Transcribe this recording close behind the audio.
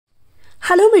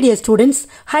Hello my dear students,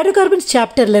 Hydrocarbons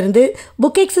chapter லிருந்து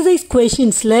book exercise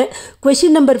questionsல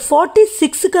question number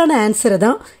 46க்கான ஆன்சரை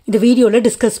தான் இந்த வீடியோவில்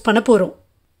டிஸ்கஸ் பண்ண போகிறோம்.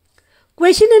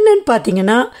 question என்னன்னு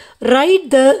பார்த்தீங்கன்னா write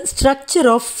the structure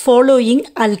of following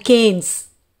alkanes.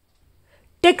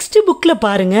 Text புக்கில்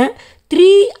பாருங்கள் 3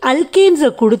 alkanes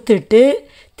கொடுத்துட்டு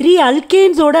 3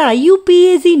 alkanes-ஓட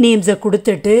IUPAC நேம்ஸை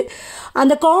கொடுத்துட்டு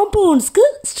அந்த காம்பவுண்ட்ஸ்க்கு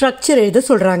ஸ்ட்ரக்சர் எழுத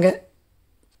சொல்கிறாங்க.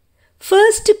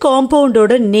 First compound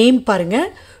ஓட நேம் பாருங்க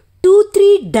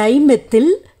 2,3-dimethyl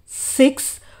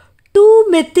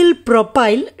 6,2-methyl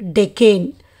propyl decane.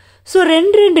 So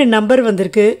ரெண்டு நம்பர்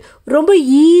வந்திருக்கு. ரொம்ப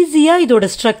ஈஸியாக இதோட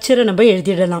ஸ்ட்ரக்சரை நம்ம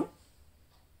எழுதிடலாம்.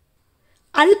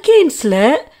 அல்கேன்ஸில்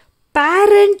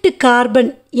பேரண்ட்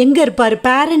கார்பன் எங்கே இருப்பார்?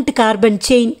 பேரண்ட் கார்பன்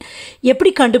செயின்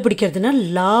எப்படி கண்டுபிடிக்கிறதுனா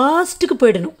லாஸ்ட்டுக்கு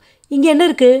போயிடணும். இங்கே என்ன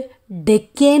இருக்குது?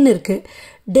 டெக்கேன் இருக்குது.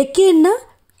 டெக்கேன்னா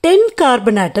 10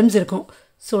 கார்பன் ஆட்டம்ஸ் இருக்கும்.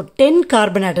 ஸோ 10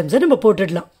 கார்பன் ஆட்டம்ஸை நம்ம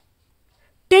போட்டுடலாம்.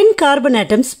 10 கார்பன்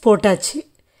ஆட்டம்ஸ் போட்டாச்சு.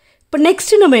 இப்போ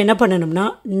நெக்ஸ்ட்டு நம்ம என்ன பண்ணணும்னா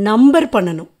நம்பர்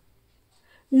பண்ணணும்.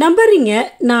 நம்பரிங்க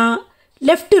நான்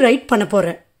லெஃப்ட் ரைட் பண்ண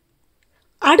போகிறேன்.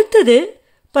 அடுத்தது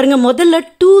பாருங்கள், முதல்ல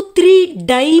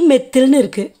 2,3-டைமெத்தில்னு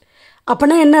இருக்குது.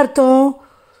 அப்போனா என்ன அர்த்தம்?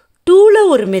 2ல்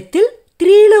ஒரு மெத்தில்,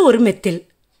 3ல் ஒரு மெத்தில்.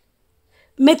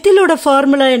 மெத்திலோட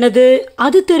ஃபார்முலா என்னது?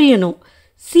 அது தெரியணும்.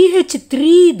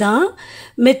 CH3 தான்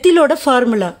மெத்திலோட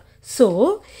ஃபார்முலா. ஸோ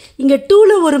இங்கே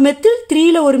 2ல் ஒரு மெத்தில்,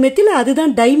 3ல் ஒரு மெத்தில்,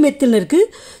 அதுதான் டைமெத்தில்னு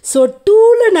இருக்குது. ஸோ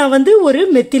 2ல் நான் ஒரு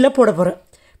மெத்தில போட போகிறேன்.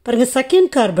 பாருங்கள், செகண்ட்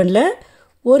கார்பனில்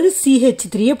ஒரு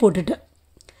CH3 போட்டுட்டேன்.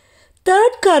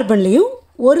 தேர்ட் கார்பன்லேயும்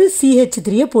ஒரு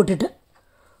CH3 போட்டுட்டேன்.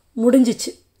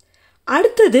 முடிஞ்சிச்சு.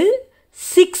 அடுத்தது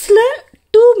 6ல்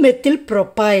 2-methyl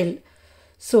propyl.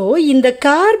 ஸோ இந்த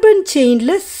கார்பன்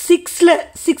செயினில்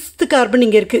 6th கார்பன்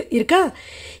இங்கே இருக்கா?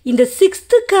 இந்த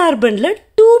 6th கார்பனில்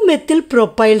 2-methyl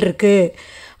propyl இருக்குது.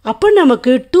 அப்போ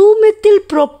நமக்கு 2-methyl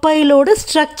propylோட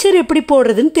ஸ்ட்ரக்சர் எப்படி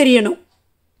போடுறதுன்னு தெரியணும்.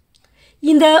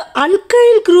 இந்த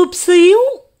அல்கைல் குரூப்ஸையும்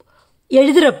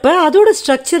எழுதுகிறப்ப அதோட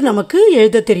ஸ்ட்ரக்சர் நமக்கு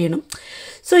எழுத தெரியணும்.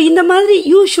 ஸோ இந்த மாதிரி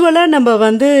யூஸ்வலாக நம்ம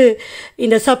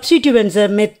இந்த சப்ஸ்டிடியூவன்ஸை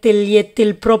மெத்தில்,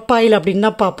 எத்தில், ப்ரொப்பைல் அப்படின்னு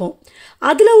தான் பார்ப்போம்.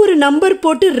 அதில் ஒரு நம்பர்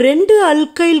போட்டு 2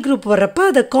 அல்கைல் குரூப் வர்றப்போ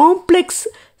அதை காம்ப்ளெக்ஸ்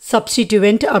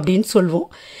சப்ஸ்டிடியூவன்ட் அப்படின்னு சொல்லுவோம்.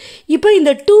 இப்போ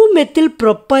இந்த 2-methyl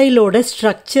propylோட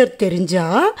ஸ்ட்ரக்சர்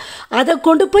தெரிஞ்சால் அதை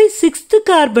கொண்டு போய் 6th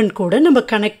கார்பன் கூட நம்ம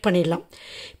கனெக்ட் பண்ணிடலாம்.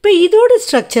 இப்போ இதோட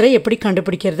ஸ்ட்ரக்சரை எப்படி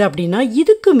கண்டுபிடிக்கிறது அப்படின்னா,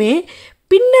 இதுக்குமே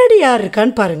பின்னாடி யார்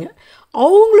இருக்கான்னு பாருங்கள்.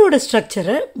 அவங்களோட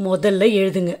ஸ்ட்ரக்சரை முதல்ல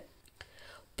எழுதுங்க.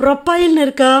 ப்ரொப்பைல்னு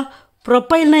இருக்கா?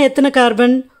 ப்ரொப்பைல்னால் எத்தனை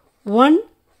கார்பன்? 1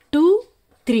 2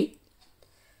 3.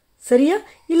 சரியா?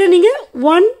 இல்லை நீங்கள்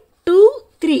 1 2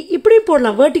 3 இப்படி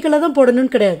போடலாம். வெர்டிக்கலாக தான்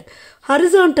போடணும்னு கிடையாது,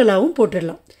 ஹரிசான்டலாகவும்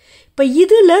போட்டுடலாம். இப்போ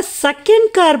இதில் செகண்ட்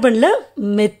கார்பனில்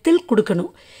மெத்தில்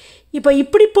கொடுக்கணும். இப்போ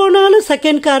இப்படி போனாலும்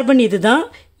செகண்ட் கார்பன் இது தான்,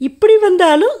 இப்படி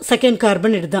வந்தாலும் செகண்ட்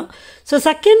கார்பன் இது தான். So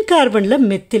second கார்பனில்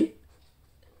methyl.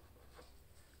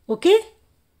 ஓகே,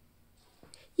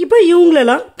 இப்போ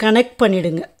இவங்களெல்லாம் கனெக்ட்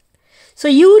பண்ணிவிடுங்க. ஸோ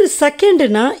இவர்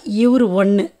செகண்டுனா இவர்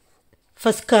 1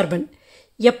 ஃபஸ்ட் கார்பன்.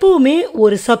 எப்போவுமே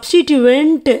ஒரு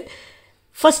சப்ஸ்டிடியூவன்ட்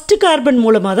ஃபஸ்ட்டு கார்பன்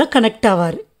மூலமாக தான் கனெக்ட்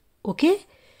ஆவார். ஓகே,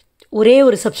 ஒரே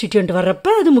ஒரு சப்ஸ்டிடியூவன்ட் வர்றப்ப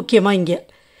அது முக்கியமாக இங்கே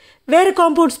வேறு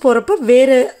காம்பவுண்ட்ஸ் போகிறப்ப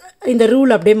வேறு இந்த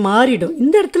ரூல் அப்படியே மாறிடும்.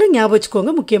 இந்த இடத்துல ஞாபகம்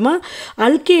வச்சுக்கோங்க. முக்கியமாக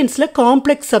அல்கேன்ஸில்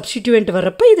காம்ப்ளெக்ஸ் சப்ஸ்டிடியூவன்ட்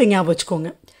வர்றப்ப இதை ஞாபகம்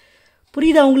வச்சுக்கோங்க.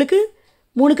 புரியுதா உங்களுக்கு?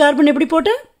 3 கார்பன் எப்படி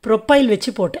போட்டேன்? ப்ரொப்பைல்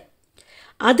வச்சு போட்டேன்.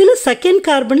 அதில் செகண்ட்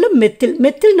கார்பனில்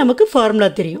மெத்தில் நமக்கு ஃபார்முலா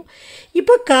தெரியும்.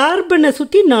 இப்போ கார்பனை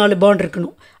சுற்றி 4 பாண்ட்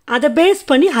இருக்கணும். அதை பேஸ்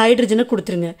பண்ணி ஹைட்ரஜனை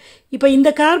கொடுத்துருங்க. இப்போ இந்த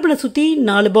கார்பனை சுற்றி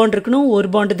 4 பாண்ட் இருக்கணும், 1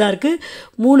 பாண்டு தான் இருக்குது,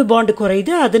 3 பாண்டு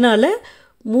குறையுது, அதனால்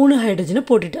 3 ஹைட்ரஜனை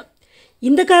போட்டுட்டேன்.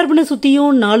 இந்த கார்பனை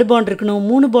சுற்றியும் 4 பாண்ட் இருக்கணும்,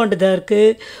 3 பாண்டு தான்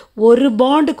இருக்குது, 1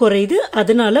 பாண்டு குறையுது,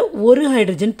 அதனால் 1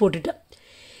 ஹைட்ரஜன் போட்டுட்டேன்.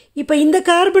 இப்போ இந்த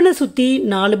கார்பனை சுற்றி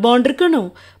 4 பாண்ட்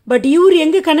இருக்கணும், பட் இவர்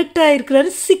எங்கே கனெக்ட் ஆகிருக்கிறாரு?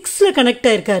 6ல் கனெக்ட்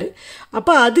ஆகிருக்காரு.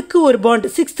 அப்போ அதுக்கு ஒரு பாண்ட்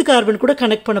 6th கார்பன் கூட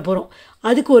கனெக்ட் பண்ண போகிறோம்.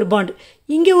 அதுக்கு ஒரு பாண்ட்,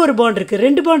 இங்கே ஒரு பாண்ட் இருக்குது,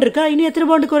 2 பாண்ட் இருக்கா? இன்னும் எத்தனை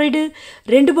பாண்டு குறையுது?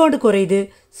 2 பாண்டு குறையுது.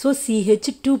 ஸோ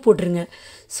CH2 போட்டுருங்க.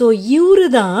 ஸோ இவரு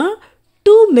தான்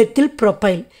 2-methyl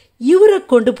propyl. இவரை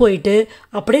கொண்டு போயிட்டு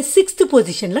அப்படியே 6th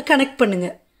பொசிஷனில் கனெக்ட்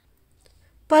பண்ணுங்கள்.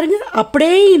 பாருங்கள்,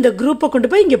 அப்படியே இந்த குரூப்பை கொண்டு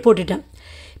போய் இங்கே போட்டுட்டேன்.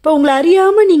 இப்போ உங்களை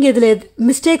அறியாமல் நீங்கள் இதில்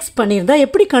மிஸ்டேக்ஸ் பண்ணியிருந்தா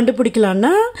எப்படி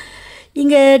கண்டுபிடிக்கலான்னா,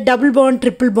 இங்கே டபுள் பாண்ட்,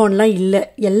 ட்ரிப்பிள் பாண்ட்லாம் இல்லை,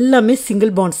 எல்லாமே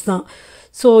சிங்கிள் பாண்ட்ஸ் தான்.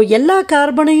 ஸோ எல்லா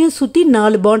கார்பனையும் சுற்றி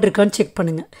 4 பாண்ட் இருக்கான்னு செக்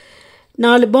பண்ணுங்கள்.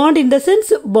 4 பாண்ட் இந்த சென்ஸ்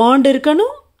பாண்ட்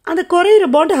இருக்கணும், அந்த குறையிற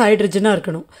பாண்ட் ஹைட்ரஜனாக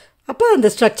இருக்கணும். அப்போ அந்த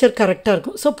ஸ்ட்ரக்சர் கரெக்டாக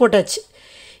இருக்கும். ஸோ போட்டாச்சு.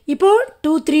 இப்போது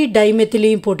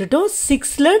 2,3-டைமெத்திலையும் போட்டுட்டோம்,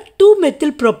 6ல்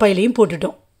 2-methyl propyலையும்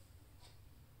போட்டுட்டோம்.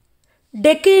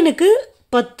 டெக்கேனுக்கு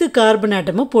 10 கார்பன்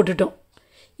ஆட்டமாக போட்டுட்டோம்.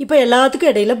 இப்போ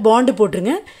எல்லாத்துக்கும் இடையில பாண்டு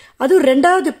போட்டுருங்க. அதுவும்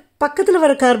ரெண்டாவது பக்கத்தில்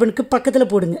வர கார்பனுக்கு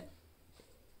பக்கத்தில் போடுங்க.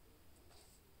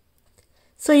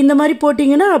 ஸோ இந்த மாதிரி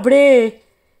போட்டிங்கன்னா அப்படியே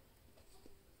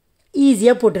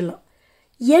ஈஸியாக போட்டுடலாம்.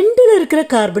 எண்டில் இருக்கிற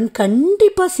கார்பன்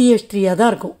கண்டிப்பாக CH3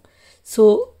 தான் இருக்கும். ஸோ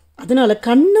அதனால்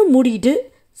கண்ணை மூடிட்டு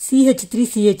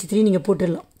CH3 நீங்கள்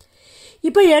போட்டுடலாம்.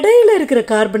 இப்போ இடையில இருக்கிற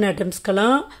கார்பன்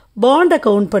ஆட்டம்ஸ்க்கெல்லாம் பாண்டை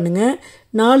கவுண்ட் பண்ணுங்கள்.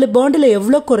 4 பாண்டில்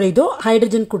எவ்வளோ குறையுதோ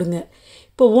ஹைட்ரஜன் கொடுங்க.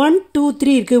 இப்போ 1 2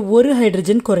 3 இருக்குது, ஒரு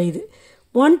ஹைட்ரஜன் குறையுது.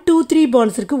 1 2 3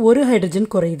 பாண்ட்ஸ் இருக்குது, ஒரு ஹைட்ரஜன்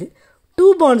குறையுது. 2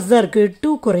 பாண்ட்ஸ் தான் இருக்குது,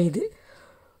 2 குறையுது.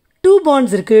 2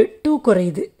 பாண்ட்ஸ் இருக்குது, 2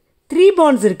 குறையுது. 3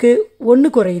 பாண்ட்ஸ் இருக்குது,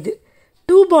 1 குறையுது.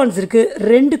 2 பாண்ட்ஸ் இருக்குது,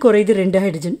 2 குறையுது, 2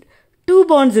 ஹைட்ரஜன். 2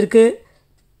 பாண்ட்ஸ் இருக்குது,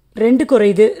 2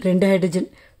 குறையுது, 2 ஹைட்ரஜன்.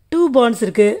 2 பாண்ட்ஸ்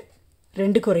இருக்குது,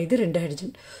 2 குறையுது, 2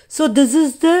 hydrogen. So this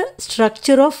is the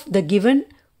structure of the given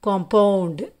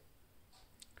compound.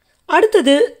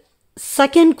 அடுத்தது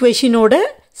செகண்ட் கொஷினோட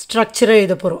ஸ்ட்ரக்சரை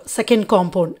எழுத போகிறோம். செகண்ட்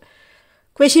காம்பவுண்ட்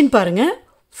கொஷின் பாருங்கள்.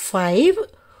 5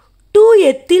 2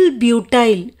 எத்தில்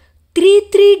பியூட்டைல் 3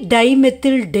 3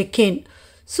 டைமெத்தில் டெக்கேன்.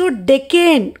 ஸோ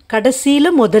டெக்கேன்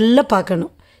கடைசியில் முதல்ல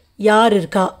பார்க்கணும் யார்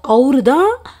இருக்கா. அவரு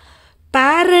தான்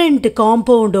parent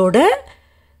காம்பவுண்டோட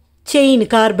chain,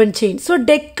 carbon chain. So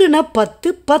டெக்குனா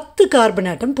 10 carbon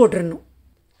atom போட்டுடணும்.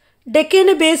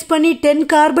 டெக்கேனை பேஸ் பண்ணி 10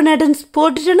 கார்பன் ஆட்டம்ஸ்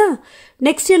போட்டுட்டேன்னா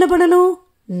நெக்ஸ்ட் என்ன பண்ணணும்,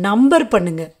 நம்பர்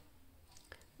பண்ணுங்க.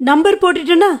 நம்பர்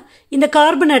போட்டுட்டேன்னா இந்த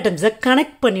கார்பன் ஆட்டம்ஸை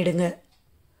கனெக்ட் பண்ணிடுங்க.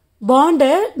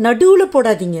 பாண்டை நடுவில்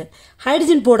போடாதீங்க,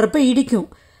 ஹைட்ரஜன் போடுறப்ப இடிக்கும்.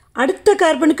 அடுத்த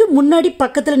கார்பனுக்கு முன்னாடி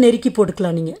பக்கத்தில் நெருக்கி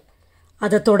போட்டுக்கலாம் நீங்கள்,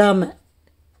 அதை தொடாமல்.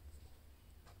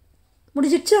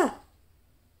 முடிஞ்சிடுச்சா?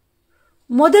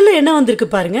 முதல்ல என்ன வந்திருக்கு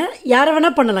பாருங்கள். யாரை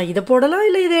வேணால் பண்ணலாம், இதை போடலாம்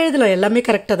இல்லை இதை எழுதலாம், எல்லாமே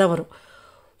கரெக்டாக தான் வரும்.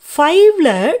 5ல்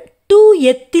 2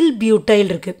 எத்தில் பியூட்டைல்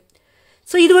இருக்குது.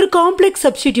 ஸோ இது ஒரு காம்ப்ளெக்ஸ்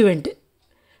சப்ஸ்டிடியூவெண்ட்.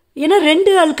 ஏன்னா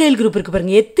 2 அல்கைல் குரூப் இருக்குது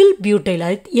பாருங்கள், எத்தில் பியூட்டைல்,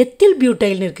 எத்தில்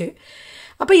பியூட்டைல்னு இருக்குது.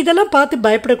 அப்போ இதெல்லாம் பார்த்து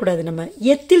பயப்படக்கூடாது. நம்ம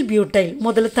எத்தில் பியூட்டைல்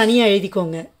முதல்ல தனியாக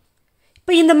எழுதிக்கோங்க.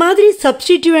 இப்போ இந்த மாதிரி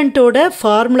சப்ஸ்டிடியூவெண்ட்டோட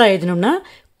ஃபார்முலா எழுதணும்னா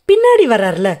பின்னாடி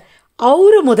வர்றார்ல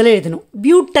அவரை முதல்ல எழுதணும்.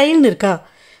 பியூட்டைல்னு இருக்கா,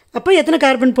 அப்போ எத்தனை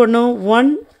கார்பன் போடணும்,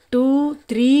 1 2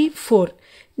 3 4.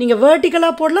 நீங்கள்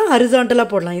வேர்ட்டிக்கலாக போடலாம், ஹரிசாண்டலாக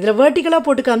போடலாம். இதில் வேர்ட்டிக்கலாக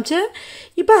போட்டு காமிச்சேன்,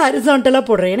 இப்போ ஹரிசாண்டலாக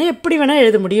போடுறேன், ஏன்னா எப்படி வேணால்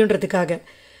எழுத முடியுன்றதுக்காக.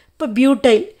 இப்போ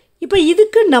பியூட்டைல். இப்போ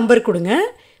இதுக்கு நம்பர் கொடுங்க.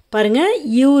 பாருங்கள்,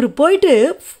 இவர் போயிட்டு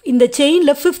இந்த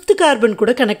செயினில் 5th கார்பன்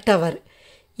கூட கனெக்ட் ஆவார்.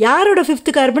 யாரோட 5th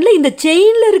கார்பனில், இந்த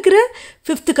செயினில் இருக்கிற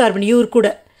 5th கார்பன் இவர் கூட.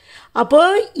 அப்போ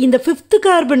இந்த 5th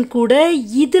கார்பன் கூட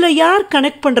இதில் யார்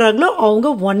கனெக்ட் பண்ணுறாங்களோ அவங்க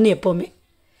 1 எப்போவுமே.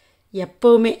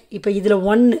 இப்போ இதில்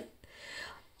 1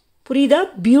 புரியுதா?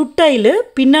 பியூட்டைலு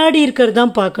பின்னாடி இருக்கிறது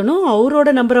தான் பார்க்கணும். அவரோட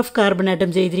நம்பர் ஆஃப் கார்பன்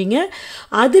ஆட்டம்ஸ் எழுதுறீங்க.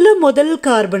 அதில் முதல்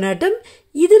கார்பன் ஆட்டம்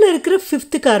இதில் இருக்கிற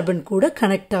 5th கார்பன் கூட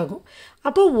கனெக்ட் ஆகும்.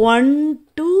 அப்போ 1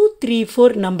 2 3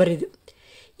 4 நம்பர் இது.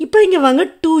 இப்போ இங்கே வாங்க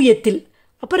 2 எத்தில்.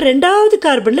 அப்போ ரெண்டாவது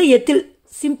கார்பனில் எத்தில்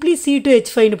சிம்பிளி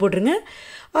C2H5ன்னு போட்டுருங்க.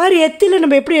 ஆர் எத்தில்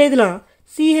நம்ம எப்படி எழுதலாம்,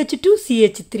 CH2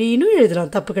 CH3ன்னு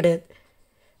எழுதலாம், தப்பு கிடையாது.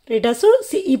 ரைட்டா? ஸோ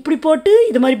இப்படி போட்டு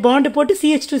இது மாதிரி பாண்டு போட்டு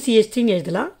CH2 CH3ன்னு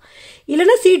எழுதலாம்,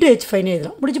 இல்லைனா C2H5ன்னு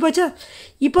எழுதலாம். முடிஞ்சு போச்சா?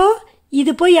 இப்போது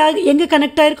இது போய் எங்கே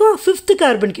கனெக்ட் ஆகிருக்கும், 5th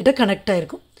கார்பன் கிட்ட கனெக்ட்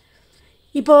ஆகிருக்கும்.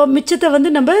 இப்போது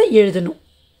மிச்சத்தை நம்ம எழுதணும்.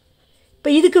 இப்போ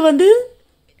இதுக்கு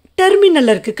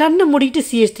டெர்மினலில் இருக்குது, கண்ணை மூடிட்டு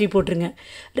CH3 போட்டுருங்க.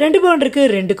 2 பாண்ட் இருக்குது,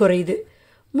 2 குறையுது.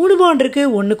 3 பாண்ட்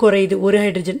இருக்குது, 1 குறையுது, 1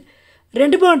 ஹைட்ரஜன்.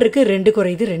 2 பாண்ட் இருக்குது, 2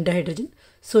 குறையுது, 2 ஹைட்ரஜன்.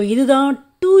 ஸோ இதுதான்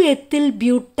 2 எத்தில்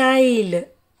பியூட்டைல்.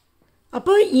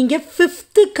 அப்போ இங்கே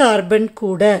 5th கார்பன்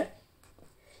கூட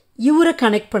இவரை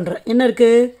கனெக்ட் பண்ணுறேன். என்ன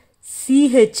இருக்குது,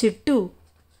 CH2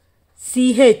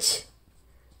 CH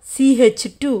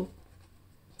CH2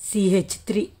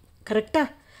 CH3 கரெக்டா?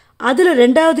 அதில்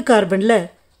ரெண்டாவது கார்பனில்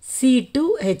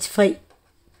C2H5.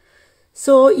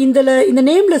 ஸோ இந்த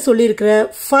நேமில் சொல்லியிருக்கிற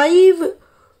 5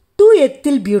 2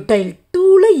 எத்தில் பியூட்டைல்,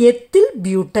 2ல் எத்தில்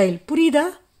பியூட்டைல். புரியுதா?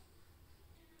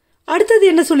 அடுத்தது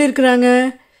என்ன சொல்லியிருக்கிறாங்க,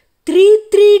 3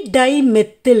 3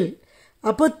 டைமெத்தில்.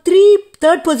 அப்போ 3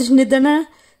 தேர்ட் பொசிஷன் இதுதானே,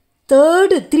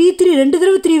 தேர்டு 3 3 2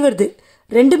 தடவை 3 வருது,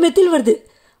 2 மெத்தில் வருது.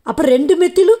 அப்போ 2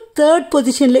 மெத்திலும் தேர்ட்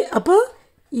பொசிஷன்லே. அப்போ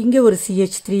இங்கே ஒரு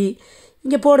CH3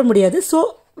 இங்கே போட முடியாது. ஸோ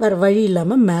வேறு வழி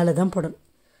இல்லாமல் மேலே தான் போடணும்.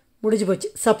 முடிஞ்சு போச்சு.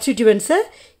 சப்ஸ்டிடியூவன்ஸை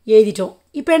எழுதிட்டோம்.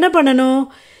 இப்போ என்ன பண்ணணும்,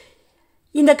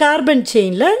 இந்த கார்பன்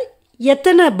செயினில்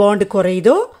எத்தனை பாண்டு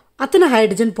குறையுதோ அத்தனை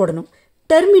ஹைட்ரஜன் போடணும்.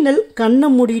 டெர்மினல் கண்ணை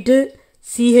மூடிட்டு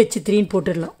CH3ன்னு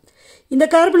போட்டுடலாம். இந்த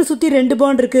கார்பனை சுற்றி 2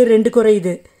 பாண்ட் இருக்குது, 2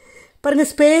 குறையுது. பாருங்கள்,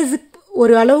 ஸ்பேஸ்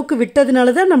ஒரு அளவுக்கு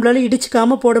விட்டதுனால தான் நம்மளால்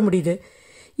இடிச்சிக்காமல் போட முடியுது.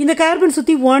 இந்த கார்பன்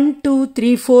சுற்றி 1 2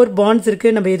 3 4 பாண்ட்ஸ்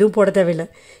இருக்குது, நம்ம எதுவும் போட தேவையில்லை.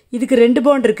 இதுக்கு 2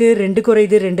 பாண்ட் இருக்குது, 2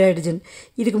 குறையுது 2 ஹைட்ரஜன்.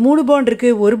 இதுக்கு 3 பாண்ட்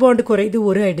இருக்குது, 1 பாண்ட் குறையுது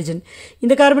 1 ஹைட்ரஜன்.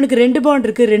 இந்த கார்பனுக்கு 2 பாண்ட்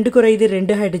இருக்குது, 2 குறையுது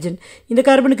 2 ஹைட்ரஜன். இந்த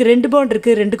கார்பனுக்கு 2 பாண்ட்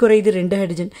இருக்குது, 2 குறையுது 2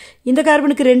 ஹைட்ரஜன். இந்த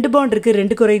கார்பனுக்கு 2 பாண்ட் இருக்குது,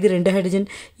 2 குறையுது 2 ஹைட்ரஜன்.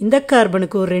 இந்த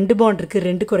கார்பனுக்கு ஒரு 2 பாண்ட் இருக்குது,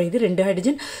 2 குறையுது 2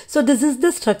 hydrogen. So this is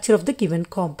the structure of the given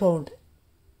compound.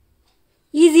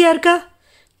 ஈஸியாக இருக்கா?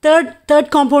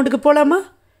 தேர்ட் காம்பவுண்டுக்கு போகலாமா?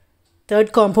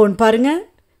 தேர்ட் காம்பவுண்ட் பாருங்கள்.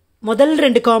 முதல்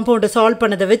 2 காம்பவுண்டை சால்வ்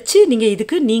பண்ணதை வச்சு நீங்கள்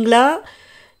இதுக்கு நீங்களாக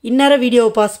இந்நேரம்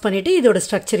வீடியோவை பாஸ் பண்ணிவிட்டு இதோட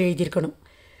ஸ்ட்ரக்சர் எழுதியிருக்கணும்.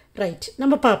 ரைட்,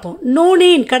 நம்ம பார்ப்போம்.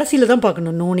 நோனேன் கடைசியில் தான்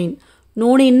பார்க்கணும்.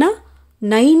 நோனேன்னா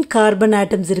 9 கார்பன்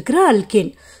ஆட்டம்ஸ் இருக்கிற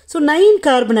அல்கேன். ஸோ 9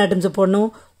 கார்பன் ஆட்டம்ஸை போடணும்.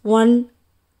 1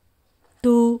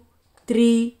 2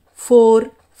 3 4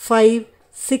 5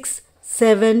 6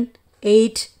 7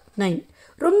 8 9.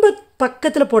 ரொம்ப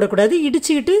பக்கத்தில் போடக்கூடாது,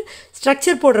 இடிச்சுக்கிட்டு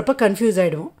ஸ்ட்ரக்சர் போடுறப்ப கன்ஃபியூஸ்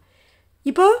ஆகிடுவோம்.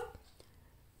 இப்போ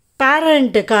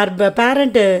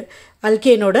பேரண்ட்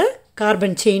அல்கேனோட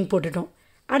கார்பன் செயின் போட்டுட்டோம்.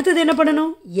 அடுத்தது என்ன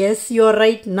பண்ணணும்? எஸ், யூஆர்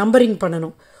ரைட், நம்பரிங்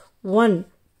பண்ணணும். 1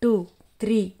 2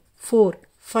 3 4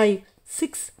 5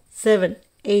 6 7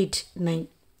 8 9.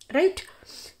 ரைட்.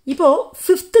 இப்போது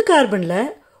 5th கார்பனில்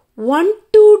 1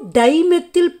 2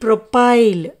 டைமெத்தில்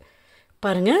ப்ரொப்பைல்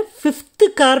பாருங்கள்.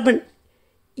 5th கார்பன்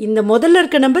இந்த முதல்ல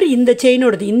இருக்க நம்பர் இந்த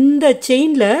செயினோடது. இந்த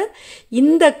செயினில்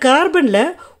இந்த கார்பனில்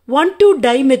 1 2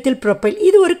 டைமெத்தில் ப்ரொப்பைல்,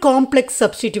 இது ஒரு காம்ப்ளெக்ஸ்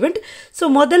சப்ஸ்டிடியூவன்ட். ஸோ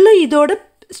முதல்ல இதோட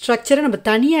ஸ்ட்ரக்சரை நம்ம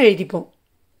தனியாக எழுதிப்போம்.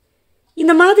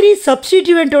 இந்த மாதிரி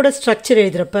சப்ஸ்டிடியூவெண்ட்டோட ஸ்ட்ரக்சர்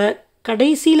எழுதுகிறப்ப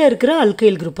கடைசியில் இருக்கிற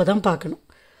அல்கைல் குரூப்பை தான் பார்க்கணும்.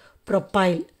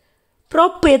 ப்ரொப்பைல்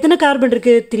எத்தனை கார்பன்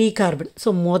இருக்குது? 3 கார்பன். ஸோ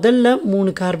முதல்ல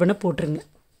 3 கார்பனை போட்டுருங்க.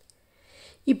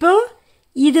 இப்போ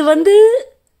இது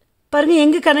பாருங்கள்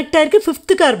எங்கே கனெக்ட் ஆகிருக்கு?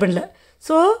 5th கார்பனில்.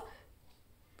 ஸோ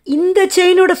இந்த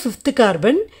செயினோட 5th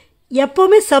கார்பன்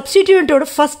எப்போவுமே சப்ஸ்டிடியூவெண்ட்டோட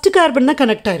 1st கார்பன் தான்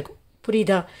கனெக்ட் ஆகிருக்கும்.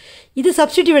 புரியுதா? இது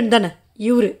சப்ஸ்டிடியூவெண்ட் தானே.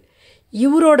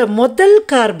 இவரோட முதல்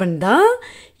கார்பன் தான்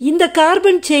இந்த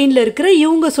கார்பன் செயினில் இருக்கிற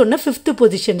இவங்க சொன்ன 5th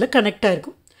பொசிஷனில் கனெக்ட்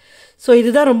ஆகிருக்கும். ஸோ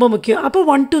இதுதான் ரொம்ப முக்கியம். அப்போ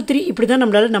 1 2 3 இப்படி தான்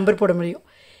நம்மளால் நம்பர் போட முடியும்.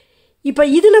 இப்போ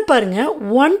இதில் பாருங்கள்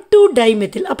 1 2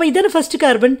 டைமெத்தில். அப்போ இதான ஃபஸ்ட்டு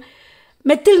கார்பன்.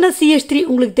 மெத்தில்னா CH3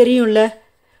 உங்களுக்கு தெரியும்ல.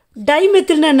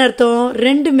 டைமெத்தில்னா என்ன அர்த்தம்?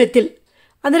 2 மெத்தில்.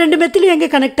 அந்த 2 மெத்திலும் எங்கே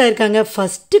கனெக்ட் ஆகிருக்காங்க?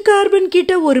 ஃபஸ்ட்டு கார்பன்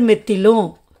கிட்ட ஒரு மெத்திலும்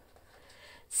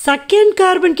செகண்ட்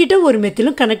கார்பன் கிட்ட ஒரு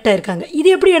மெத்திலும் கனெக்ட் ஆகிருக்காங்க. இது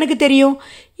எப்படி எனக்கு தெரியும்?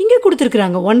 இங்கே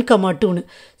கொடுத்துருக்குறாங்க 1,2ன்னு.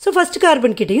 ஸோ ஃபஸ்ட்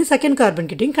கார்பன் கிட்டையும் செகண்ட் கார்பன்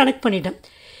கிட்டையும் கனெக்ட் பண்ணிட்டேன்.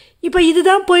 இப்போ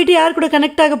இதுதான் போயிட்டு யார் கூட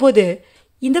கனெக்ட் ஆக போகுது?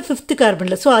 இந்த 5th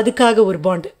கார்பனில். ஸோ அதுக்காக ஒரு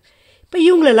பாண்டு. இப்போ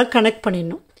இவங்களெல்லாம் கனெக்ட்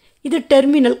பண்ணிடணும். இது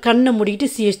டெர்மினல். கண்ணை மூடிட்டு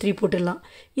CH3 போட்டுடலாம்.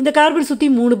 இந்த கார்பன் சுற்றி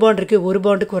 3 பாண்ட் இருக்குது, 1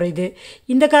 பாண்டு குறையுது.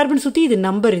 இந்த கார்பன் சுற்றி இது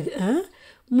நம்பர், இது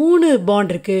 3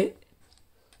 பாண்ட் இருக்குது,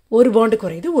 1 பாண்டு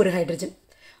குறையுது, 1 ஹைட்ரஜன்.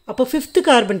 அப்போ 5th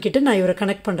கார்பன் கிட்ட நான் இவரை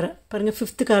கனெக்ட் பண்ணுறேன். பாருங்கள்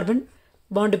 5th கார்பன்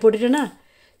பாண்டு போட்டுட்டேன்னா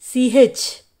CH,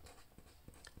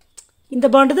 இந்த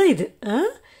பாண்டு தான் இது.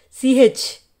 CH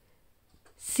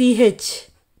CH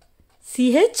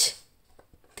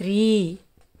CH3,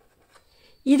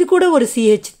 இது கூட ஒரு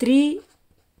CH3,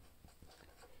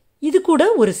 இது கூட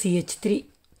ஒரு CH3.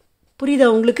 புரியுதா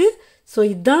உங்களுக்கு? ஸோ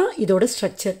இதுதான் இதோட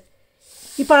ஸ்ட்ரக்சர்.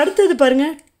 இப்போ அடுத்தது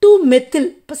பாருங்கள் 2 மெத்தில்.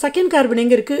 இப்போ செகண்ட் கார்பன்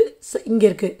எங்கே இருக்குது? இங்கே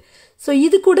இருக்குது. ஸோ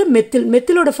இது கூட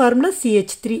மெத்திலோட ஃபார்முலா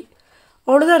CH3.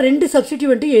 அவ்வளோதான், 2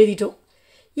 சப்ஸ்டிடியூவெண்ட்டு எழுதிட்டோம்.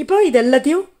 இப்போ இது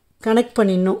எல்லாத்தையும் கனெக்ட்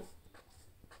பண்ணிடணும்.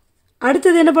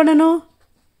 அடுத்தது என்ன பண்ணணும்?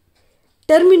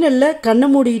 டெர்மினலில் கண்ணை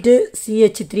மூடிட்டு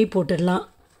CH3 போட்டுடலாம்.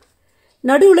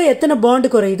 நடுவில் எத்தனை பாண்டு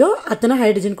குறையுதோ அத்தனை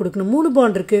ஹைட்ரஜன் கொடுக்கணும். 3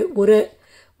 பாண்ட் இருக்குது,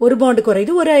 ஒரு பாண்டு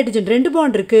குறையுது, 1 ஹைட்ரஜன். 2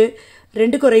 பாண்ட் இருக்குது,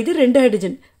 2 குறையுது, 2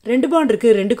 ஹைட்ரஜன். 2 பாண்ட்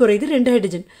இருக்குது, 2 குறையுது, 2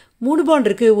 ஹைட்ரஜன். 3 பாண்ட்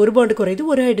இருக்குது, 1 பாண்டு குறையுது,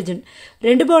 1 ஹைட்ரஜன்.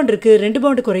 2 பாண்ட் இருக்குது, 2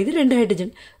 பாண்டு குறையுது, 2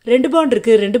 ஹைட்ரஜன். 2 பாண்ட்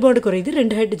இருக்குது, 2 பாண்டு குறையுது,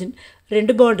 2 ஹைட்ரஜன்.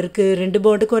 2 பாண்ட் இருக்குது, 2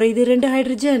 பாண்டு குறையுது, 2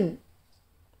 ஹைட்ரஜன்.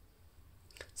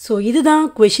 ஸோ இதுதான்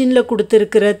கொஷினில்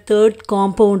கொடுத்துருக்கிற தேர்ட்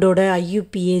காம்பவுண்டோட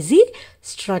IUPAC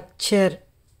ஸ்ட்ரக்சர்.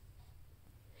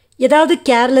 ஏதாவது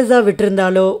கேர்லெஸ்ஸாக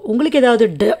விட்டுருந்தாலோ, உங்களுக்கு ஏதாவது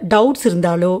டவுட்ஸ்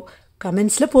இருந்தாலோ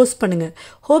கமெண்ட்ஸில் போஸ்ட் பண்ணுங்கள்.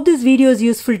 Hope this video is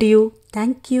useful to you.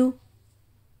 Thank you.